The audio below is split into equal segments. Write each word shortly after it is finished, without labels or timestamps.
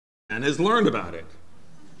and has learned about it.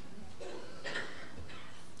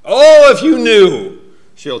 Oh, if you knew,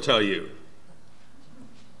 she'll tell you,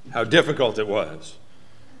 how difficult it was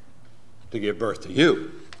to give birth to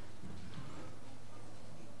you.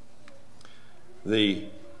 The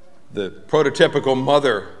prototypical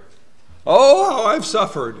mother, oh, how I've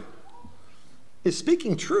suffered, is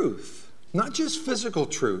speaking truth, not just physical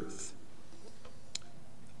truth.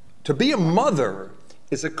 To be a mother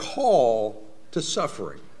is a call to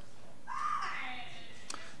suffering.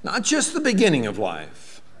 Not just the beginning of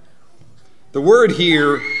life. The word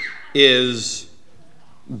here is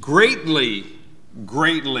greatly,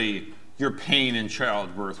 greatly your pain in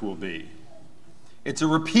childbirth will be. It's a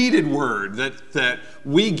repeated word that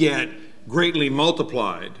we get greatly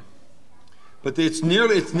multiplied. But it's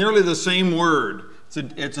nearly the same word.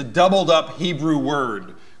 It's a doubled up Hebrew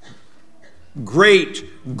word.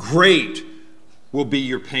 Great, great will be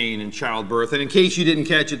your pain in childbirth. And in case you didn't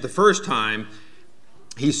catch it the first time,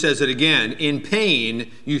 he says it again. In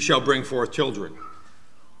pain you shall bring forth children.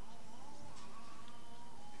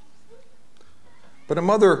 But a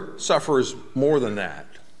mother suffers more than that.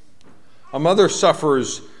 A mother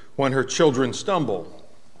suffers when her children stumble.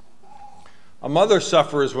 A mother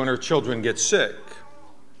suffers when her children get sick.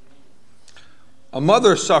 A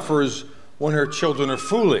mother suffers when her children are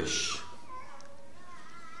foolish.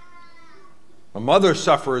 A mother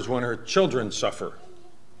suffers when her children suffer.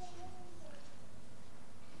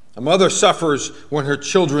 A mother suffers when her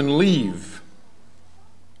children leave.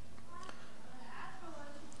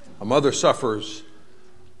 A mother suffers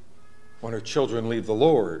when her children leave the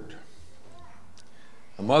Lord.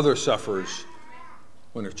 A mother suffers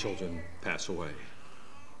when her children pass away.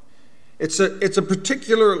 It's a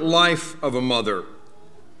particular life of a mother.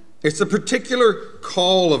 It's a particular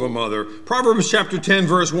call of a mother. Proverbs chapter 10,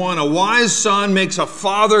 verse 1, a wise son makes a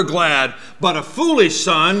father glad, but a foolish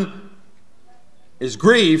son is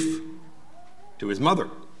grief to his mother.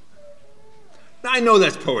 Now, I know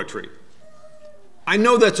that's poetry. I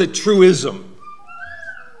know that's a truism,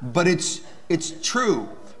 but it's true.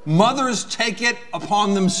 Mothers take it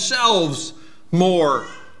upon themselves more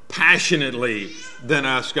passionately than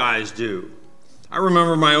us guys do. I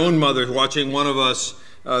remember my own mother watching one of us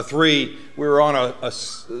three. We were on a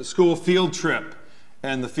school field trip,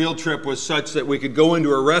 and the field trip was such that we could go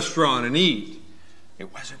into a restaurant and eat.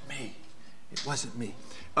 It wasn't me. It wasn't me.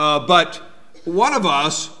 But one of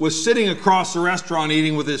us was sitting across the restaurant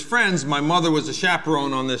eating with his friends. My mother was a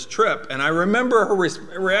chaperone on this trip, and I remember her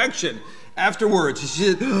reaction afterwards. She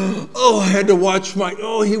said, oh, I had to watch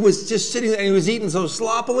he was just sitting there and he was eating so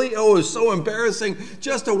sloppily. Oh, it was so embarrassing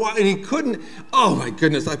just to watch, and he couldn't, oh my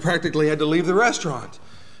goodness, I practically had to leave the restaurant.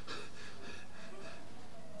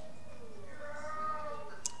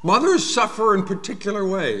 Mothers suffer in particular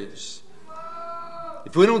ways.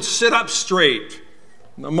 If we don't sit up straight,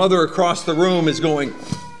 the mother across the room is going,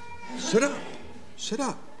 sit up, sit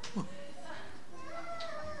up.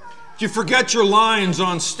 If you forget your lines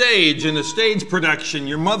on stage in a stage production,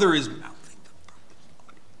 your mother is mouthing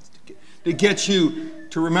them to get you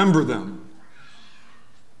to remember them.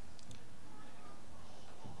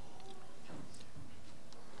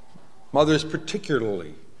 Mothers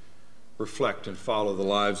particularly reflect and follow the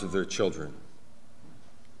lives of their children.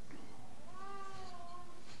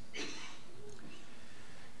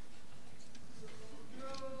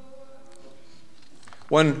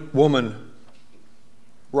 One woman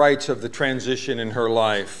writes of the transition in her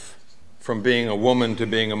life from being a woman to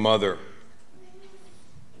being a mother.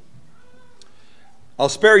 I'll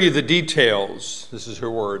spare you the details. This is her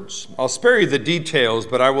words. I'll spare you the details,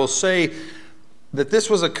 but I will say that this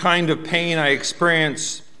was a kind of pain I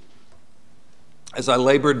experienced as I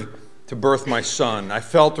labored to birth my son. I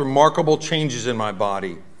felt remarkable changes in my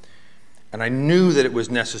body, and I knew that it was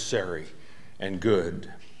necessary and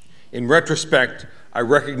good. In retrospect, I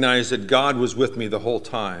recognized that God was with me the whole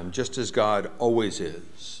time, just as God always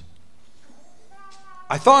is.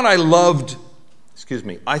 I thought I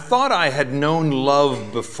had known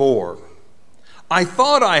love before. I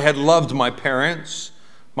thought I had loved my parents,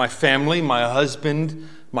 my family, my husband,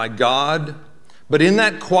 my God. But in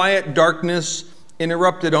that quiet darkness,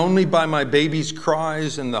 interrupted only by my baby's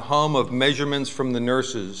cries and the hum of measurements from the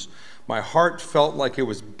nurses, my heart felt like it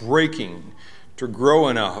was breaking to grow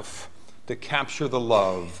enough to capture the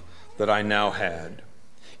love that I now had.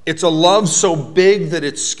 It's a love so big that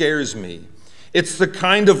it scares me. It's the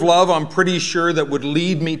kind of love I'm pretty sure that would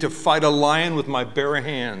lead me to fight a lion with my bare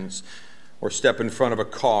hands or step in front of a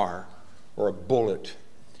car or a bullet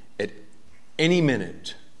at any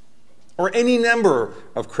minute or any number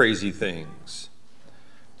of crazy things.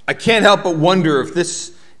 I can't help but wonder if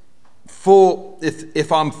this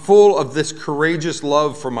if I'm full of this courageous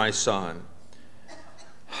love for my son,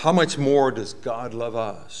 how much more does God love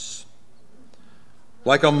us?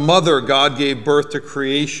 Like a mother, God gave birth to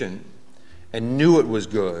creation and knew it was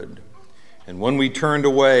good. And when we turned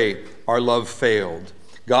away, our love failed.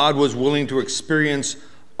 God was willing to experience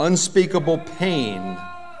unspeakable pain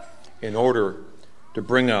in order to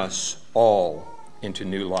bring us all into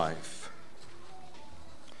new life.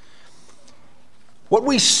 What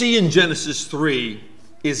we see in Genesis 3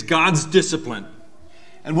 is God's discipline.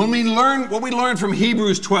 And what we learned from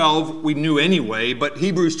Hebrews 12, we knew anyway, but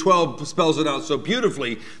Hebrews 12 spells it out so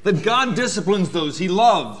beautifully, that God disciplines those he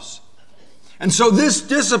loves. And so this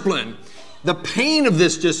discipline, the pain of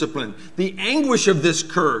this discipline, the anguish of this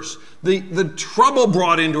curse, the trouble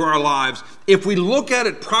brought into our lives, if we look at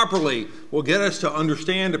it properly, will get us to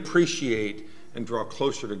understand, appreciate, and draw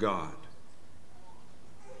closer to God.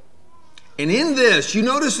 And in this, you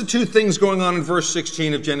notice the two things going on in verse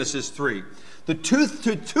 16 of Genesis 3. The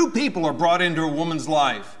two people are brought into a woman's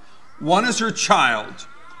life. One is her child.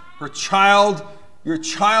 Your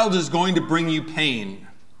child is going to bring you pain.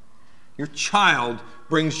 Your child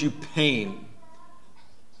brings you pain.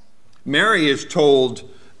 Mary is told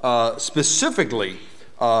specifically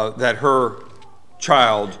that her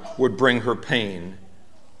child would bring her pain.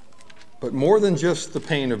 But more than just the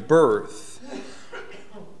pain of birth,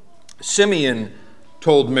 Simeon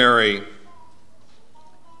told Mary,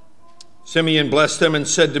 Simeon blessed them and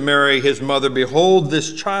said to Mary, his mother, behold,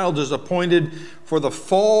 this child is appointed for the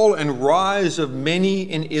fall and rise of many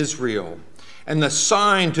in Israel, and the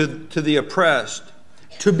sign to be oppressed,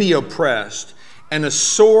 and a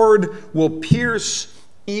sword will pierce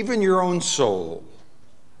even your own soul,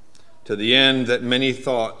 to the end that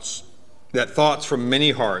thoughts from many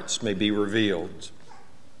hearts may be revealed.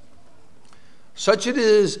 Such it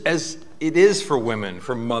is as it is for women,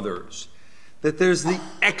 for mothers, that there's the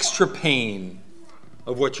extra pain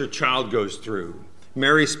of what your child goes through.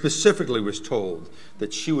 Mary specifically was told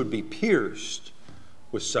that she would be pierced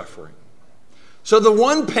with suffering. So the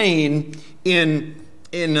one pain in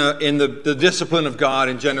the discipline of God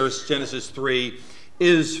in Genesis 3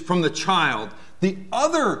 is from the child. The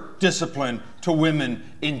other discipline to women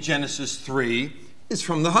in Genesis 3 is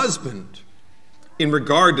from the husband. In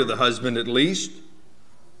regard to the husband, at least.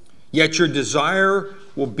 Yet your desire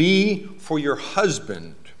will be for your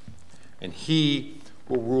husband, and he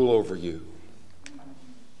will rule over you.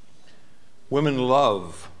 Women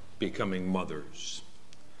love becoming mothers.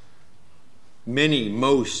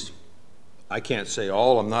 Most, I can't say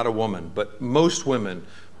all, I'm not a woman, but most women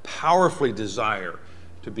powerfully desire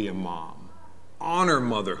to be a mom, honor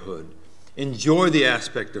motherhood, enjoy the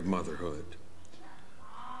aspect of motherhood.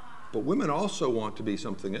 But women also want to be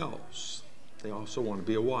something else. They also want to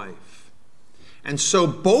be a wife. And so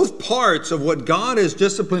both parts of what God has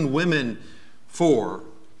disciplined women for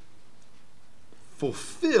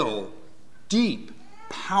fulfill deep,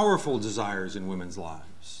 powerful desires in women's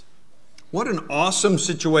lives. What an awesome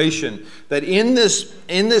situation that in this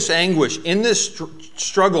anguish, in this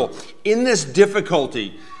struggle, in this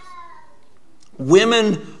difficulty,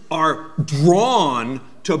 women are drawn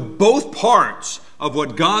to both parts of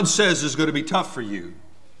what God says is going to be tough for you.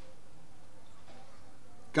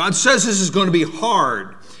 God says this is going to be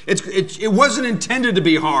hard. It wasn't intended to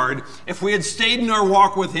be hard. If we had stayed in our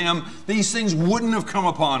walk with Him, these things wouldn't have come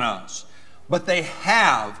upon us. But they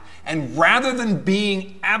have. And rather than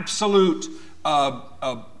being absolute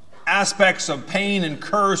aspects of pain and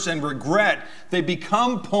curse and regret, they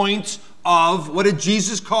become points of, what did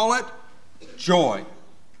Jesus call it? Joy.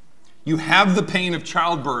 You have the pain of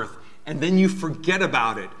childbirth, and then you forget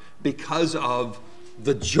about it because of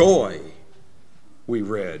the joy we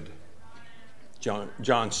read.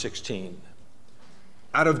 John 16.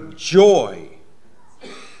 Out of joy,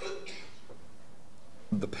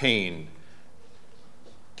 the pain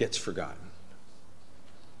gets forgotten.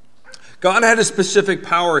 God had a specific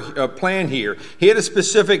plan here. He had a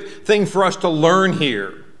specific thing for us to learn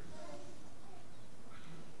here.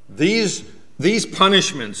 These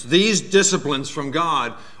punishments, these disciplines from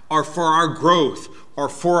God are for our growth, are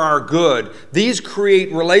for our good. These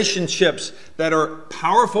create relationships that are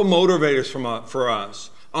powerful motivators for us.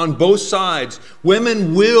 On both sides,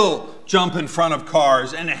 women will jump in front of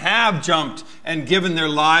cars and have jumped and given their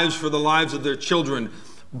lives for the lives of their children.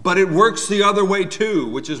 But it works the other way too,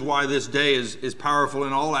 which is why this day is powerful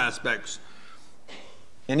in all aspects.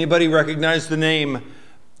 Anybody recognize the name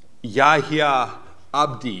Yahya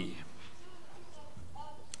Abdi?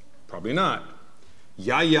 Probably not.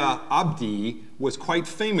 Yahya Abdi was quite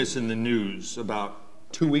famous in the news about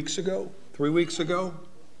 3 weeks ago.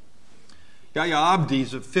 Yahya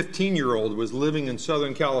Abdi's a 15-year-old, was living in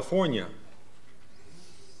Southern California.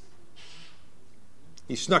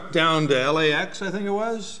 He snuck down to LAX, I think it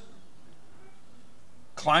was,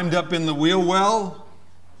 climbed up in the wheel well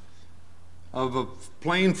of a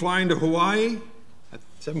plane flying to Hawaii at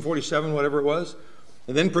 747, whatever it was,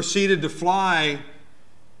 and then proceeded to fly.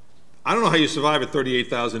 I don't know how you survive at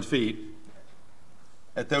 38,000 feet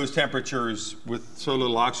at those temperatures with so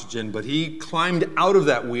little oxygen, but he climbed out of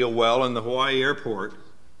that wheel well in the Hawaii airport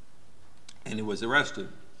and he was arrested.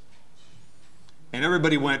 And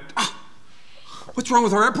everybody went, what's wrong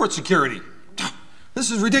with our airport security?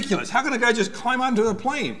 This is ridiculous. How can a guy just climb onto the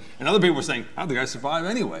plane? And other people were saying, how'd the guy survive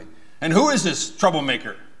anyway? And who is this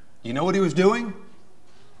troublemaker? You know what he was doing?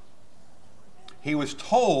 He was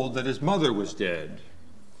told that his mother was dead.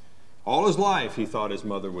 All his life he thought his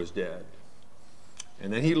mother was dead.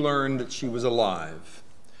 And then he learned that she was alive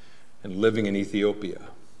and living in Ethiopia.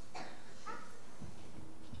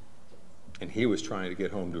 And he was trying to get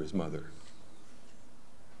home to his mother.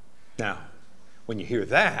 Now, when you hear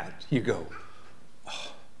that, you go,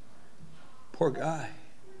 oh, poor guy.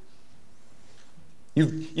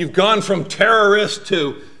 You've gone from terrorist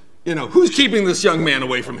to, who's keeping this young man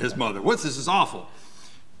away from his mother? This is awful.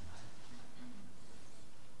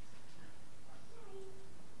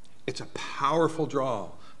 It's a powerful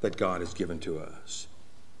draw that God has given to us.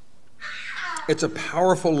 It's a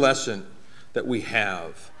powerful lesson that we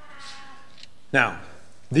have. Now,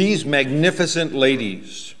 these magnificent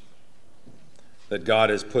ladies that God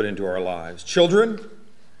has put into our lives. Children,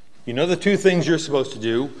 you know the two things you're supposed to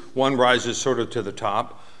do. One rises sort of to the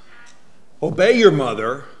top. Obey your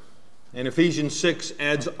mother. And Ephesians 6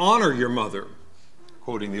 adds, honor your mother,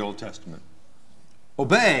 quoting the Old Testament.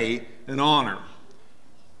 Obey and honor.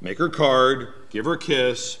 Make her card, give her a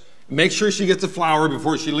kiss, make sure she gets a flower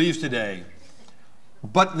before she leaves today.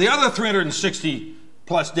 But the other 360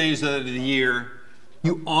 plus days of the year,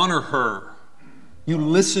 you honor her. You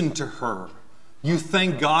listen to her. You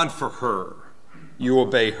thank God for her. You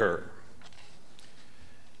obey her.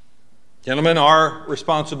 Gentlemen, our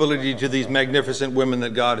responsibility to these magnificent women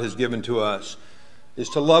that God has given to us is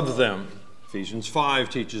to love them. Ephesians 5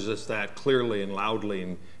 teaches us that clearly and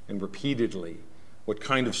loudly and repeatedly. What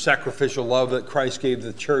kind of sacrificial love that Christ gave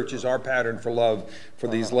the church is our pattern for love for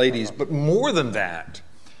these ladies. But more than that,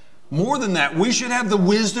 we should have the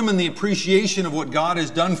wisdom and the appreciation of what God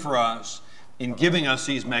has done for us in giving us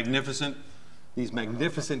these magnificent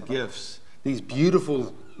gifts, these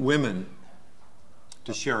beautiful women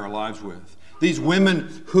to share our lives with. These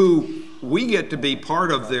women who we get to be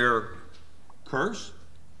part of their curse,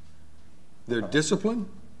 their discipline.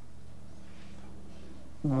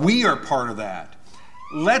 We are part of that.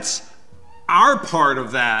 Let's our part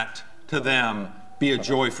of that to them be a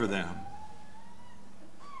joy for them.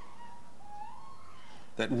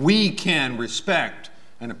 That we can respect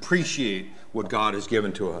and appreciate what God has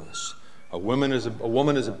given to us. A woman is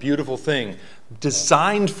a beautiful thing,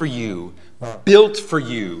 designed for you, built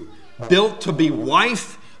to be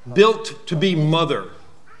wife, built to be mother.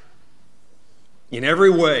 In every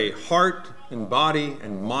way, heart and body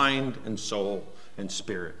and mind and soul and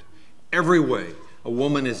spirit. Every way, a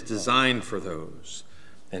woman is designed for those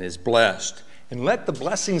and is blessed. And let the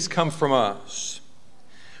blessings come from us.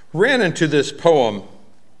 Ran into this poem,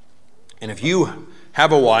 and if you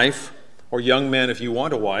have a wife, or young men, if you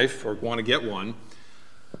want a wife or want to get one,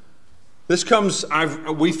 this comes,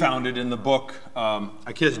 we found it in the book,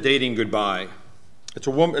 I Kiss Dating Goodbye. It's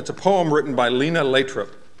a poem written by Lena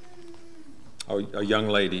Lathrop, a young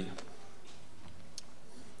lady,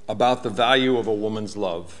 about the value of a woman's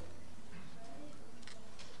love.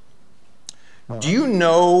 Do you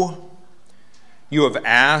know you have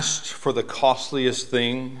asked for the costliest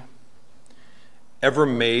thing ever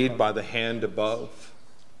made by the hand above?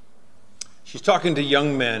 She's talking to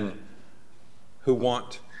young men who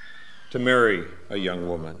want to marry a young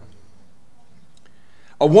woman.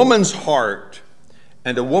 A woman's heart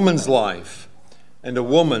and a woman's life and a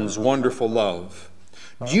woman's wonderful love.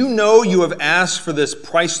 Do you know you have asked for this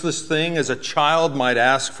priceless thing as a child might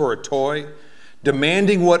ask for a toy,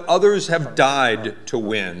 demanding what others have died to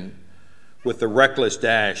win with the reckless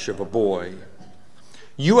dash of a boy?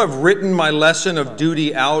 You have written my lesson of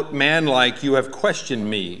duty out, manlike you have questioned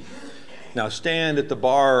me. Now stand at the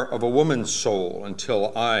bar of a woman's soul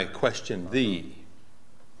until I question thee.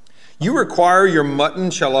 You require your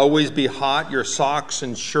mutton shall always be hot, your socks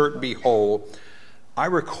and shirt be whole. I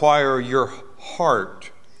require your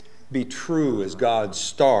heart be true as God's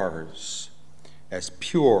stars, as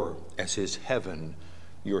pure as his heaven,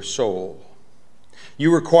 your soul.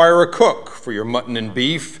 You require a cook for your mutton and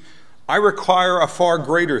beef. I require a far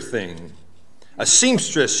greater thing, A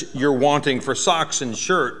seamstress you're wanting for socks and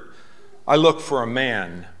shirt. I look for a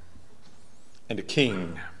man and a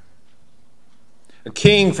king. A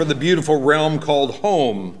king for the beautiful realm called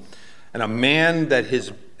home, and a man that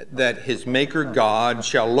his maker God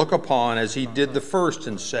shall look upon as he did the first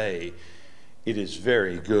and say, it is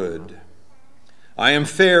very good. I am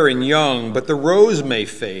fair and young, but the rose may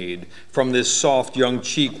fade from this soft young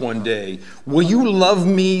cheek one day. Will you love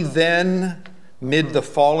me then mid the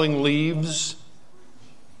falling leaves,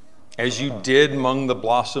 as you did among the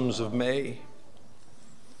blossoms of May?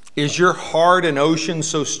 Is your heart an ocean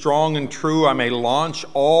so strong and true I may launch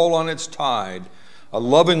all on its tide? A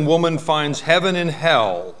loving woman finds heaven and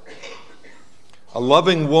hell. A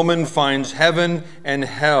loving woman finds heaven and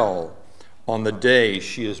hell on the day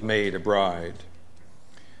she is made a bride.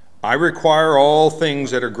 I require all things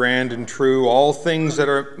that are grand and true, all things that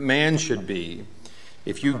a man should be.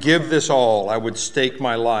 If you give this all, I would stake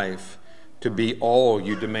my life to be all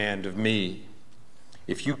you demand of me.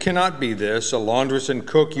 If you cannot be this, a laundress and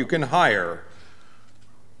cook you can hire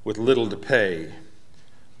with little to pay.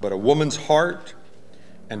 But a woman's heart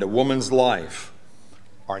and a woman's life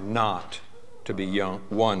are not to be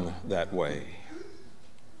won that way.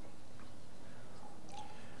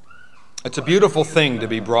 It's a beautiful thing to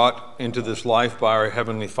be brought into this life by our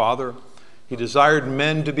Heavenly Father. He desired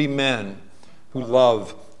men to be men who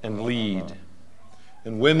love and lead,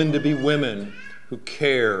 and women to be women who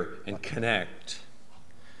care and connect.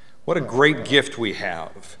 What a great gift we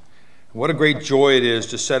have. What a great joy it is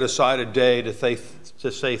to set aside a day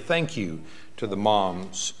to say thank you to the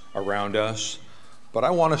moms around us. But I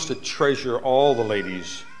want us to treasure all the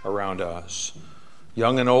ladies around us,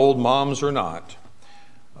 young and old, moms or not,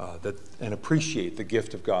 and appreciate the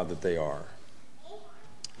gift of God that they are.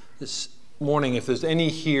 This morning, if there's any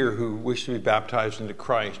here who wish to be baptized into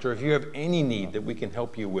Christ, or if you have any need that we can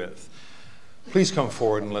help you with, please come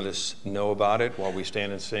forward and let us know about it while we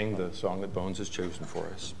stand and sing the song that Bones has chosen for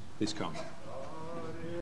us. Please come.